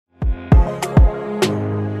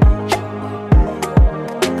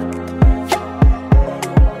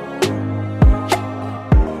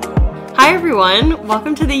everyone.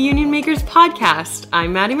 Welcome to the Union Makers Podcast.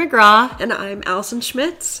 I'm Maddie McGraw. And I'm Allison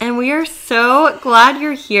Schmitz. And we are so glad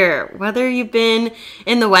you're here. Whether you've been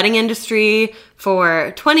in the wedding industry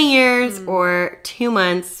for 20 years or 2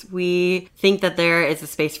 months, we think that there is a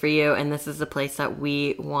space for you. And this is a place that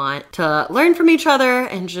we want to learn from each other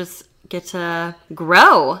and just get to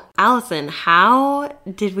grow. Allison, how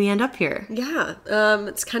did we end up here? Yeah,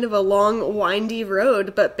 it's kind of a long, windy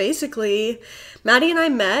road, but basically, Maddie and I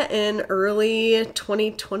met in early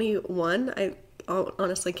 2021. I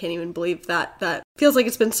honestly can't even believe that. That feels like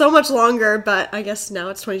it's been so much longer, but I guess now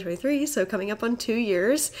it's 2023, so coming up on 2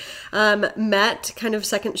 years. Met kind of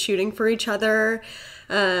second shooting for each other.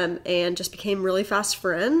 And just became really fast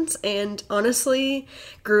friends, and honestly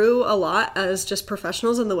grew a lot as just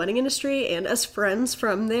professionals in the wedding industry and as friends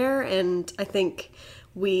from there. And I think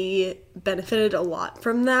we benefited a lot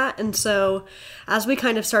from that. And so as we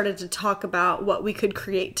kind of started to talk about what we could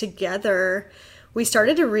create together, we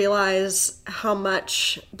started to realize how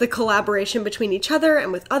much the collaboration between each other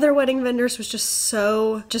and with other wedding vendors was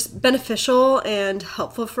just beneficial and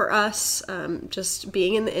helpful for us. Just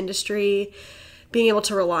being in the industry, being able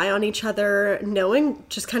to rely on each other, knowing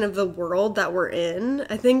just kind of the world that we're in.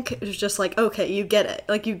 I think it was just like, okay, you get it.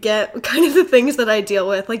 Like, you get kind of the things that I deal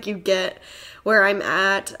with. Like, you get where I'm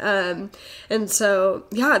at. And so,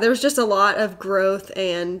 yeah, there was just a lot of growth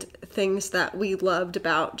and things that we loved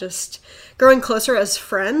about just growing closer as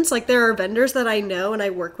friends. Like, there are vendors that I know and I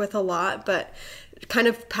work with a lot, but kind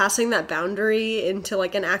of passing that boundary into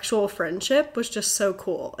like an actual friendship was just so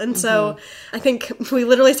cool. And so I think we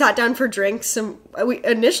literally sat down for drinks, and we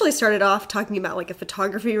initially started off talking about like a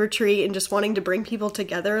photography retreat and just wanting to bring people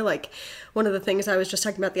together. Like, one of the things I was just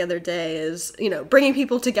talking about the other day is, bringing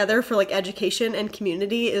people together for like education and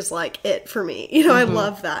community is like it for me. I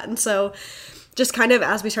love that. And so just kind of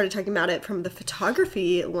as we started talking about it from the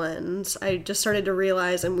photography lens, I just started to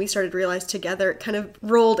realize, and we started to realize together, it kind of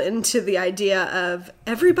rolled into the idea of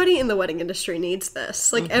everybody in the wedding industry needs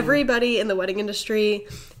this. Like, everybody in the wedding industry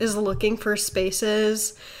is looking for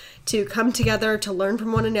spaces to come together, to learn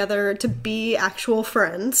from one another, to be actual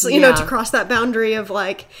friends, to cross that boundary of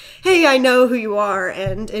like, hey, I know who you are,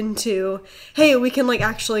 and into, hey, we can like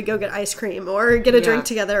actually go get ice cream or get a drink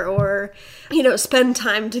together, or, spend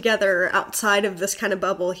time together outside of this kind of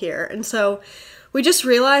bubble here. And so we just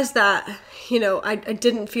realized that, I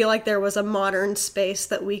didn't feel like there was a modern space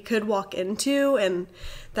that we could walk into, and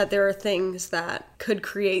that there are things that could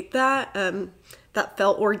create that, that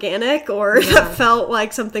felt organic, or that felt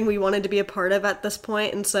like something we wanted to be a part of at this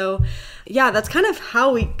point. And so, that's kind of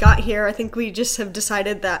how we got here. I think we just have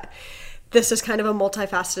decided that this is kind of a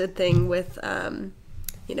multifaceted thing with,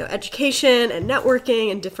 education and networking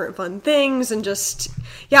and different fun things, and just,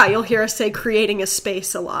 you'll hear us say creating a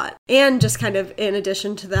space a lot. And just kind of in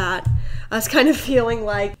addition to that, us kind of feeling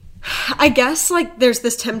like, I guess, like, there's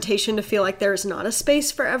this temptation to feel like there's not a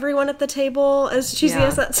space for everyone at the table, as cheesy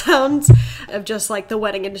as that sounds, of just, like, the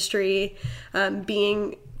wedding industry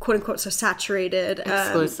being, quote-unquote, so saturated.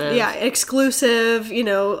 Exclusive. Exclusive,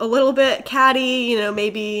 a little bit catty,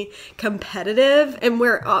 maybe competitive, and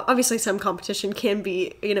where obviously some competition can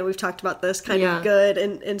be, we've talked about this, kind of good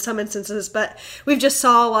in some instances, but we've just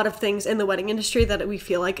saw a lot of things in the wedding industry that we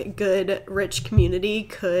feel like a good, rich community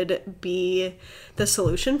could be the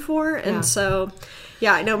solution for. And so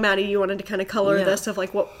I know, Maddie, you wanted to kind of color this of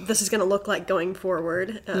like what this is going to look like going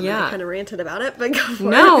forward. I kind of ranted about it, but go for it.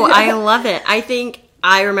 No, I love it. I think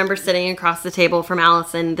I remember sitting across the table from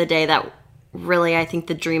Allison the day that really, I think,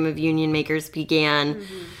 the dream of Union Makers began.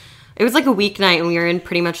 It was like a weeknight, and we were in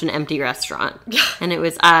pretty much an empty restaurant. And it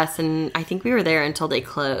was us, and I think we were there until they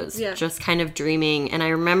closed, just kind of dreaming. And I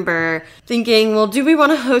remember thinking, well, do we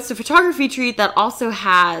want to host a photography retreat that also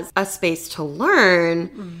has a space to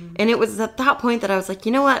learn? And it was at that point that I was like,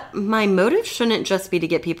 you know what? My motive shouldn't just be to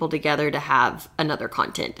get people together to have another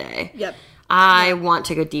content day. I want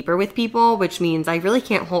to go deeper with people, which means I really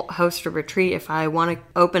can't host a retreat if I want to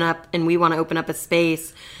open up, and we want to open up a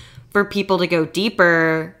space for people to go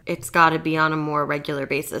deeper. It's got to be on a more regular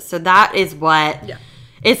basis. So that is what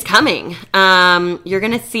is coming. You're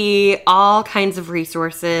going to see all kinds of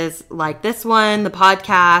resources like this one, the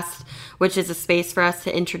podcast, which is a space for us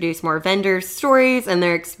to introduce more vendors' stories and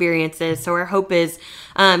their experiences. So our hope is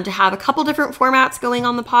to have a couple different formats going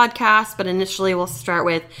on the podcast, but initially we'll start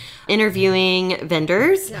with interviewing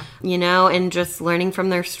vendors, and just learning from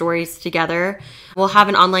their stories together. We'll have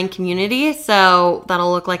an online community, so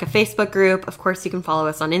that'll look like a Facebook group. Of course, you can follow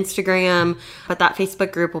us on Instagram, but that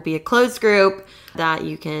Facebook group will be a closed group that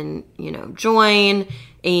you can, join.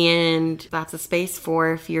 And that's a space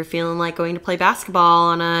for if you're feeling like going to play basketball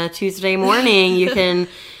on a Tuesday morning, you can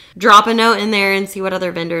drop a note in there and see what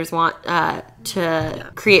other vendors want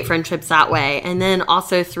to create friendships that way. And then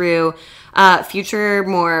also through future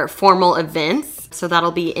more formal events. So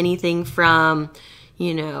that'll be anything from,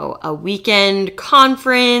 a weekend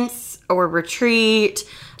conference or retreat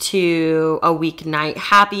to a weeknight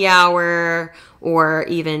happy hour, or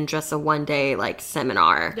even just a one-day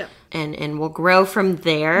seminar. Yeah. And we'll grow from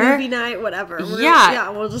there. Movie night, whatever.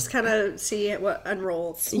 We'll just kind of see what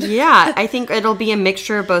unrolls. Yeah, I think it'll be a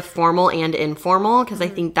mixture of both formal and informal, because I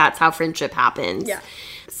think that's how friendship happens. Yeah.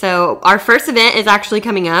 So our first event is actually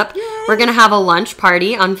coming up. Yay. We're going to have a lunch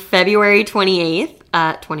party on February 28th.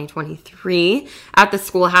 2023 at the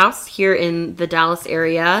schoolhouse here in the Dallas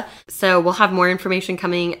area. So we'll have more information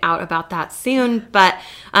coming out about that soon. But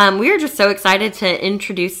we are just so excited to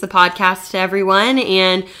introduce the podcast to everyone.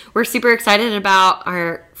 And we're super excited about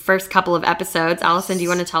our first couple of episodes. Allison, do you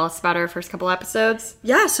want to tell us about our first couple episodes?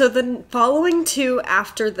 Yeah, so the following two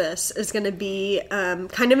after this is going to be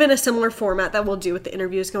kind of in a similar format that we'll do with the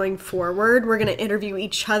interviews going forward. We're going to interview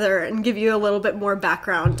each other and give you a little bit more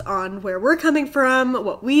background on where we're coming from,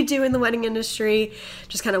 what we do in the wedding industry,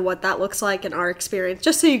 just kind of what that looks like in our experience,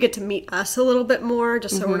 just so you get to meet us a little bit more,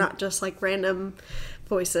 just so we're not just random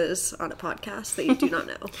voices on a podcast that you do not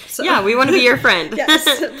know. So. Yeah, we want to be your friend. Yes,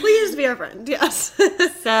 please be our friend. Yes.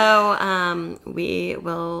 So we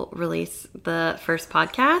will release the first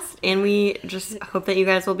podcast, and we just hope that you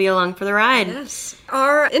guys will be along for the ride. Yes.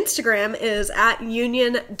 Our Instagram is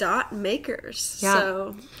 @union.makers. Yeah.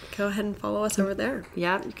 So go ahead and follow us over there.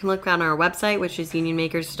 Yeah, you can look on our website, which is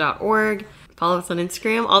unionmakers.org. Follow us on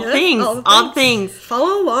Instagram. All the things.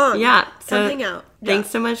 Follow along. Yeah. Come hang out.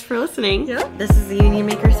 Thanks so much for listening. Yeah. This is the Union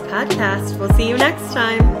Makers Podcast. We'll see you next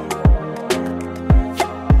time.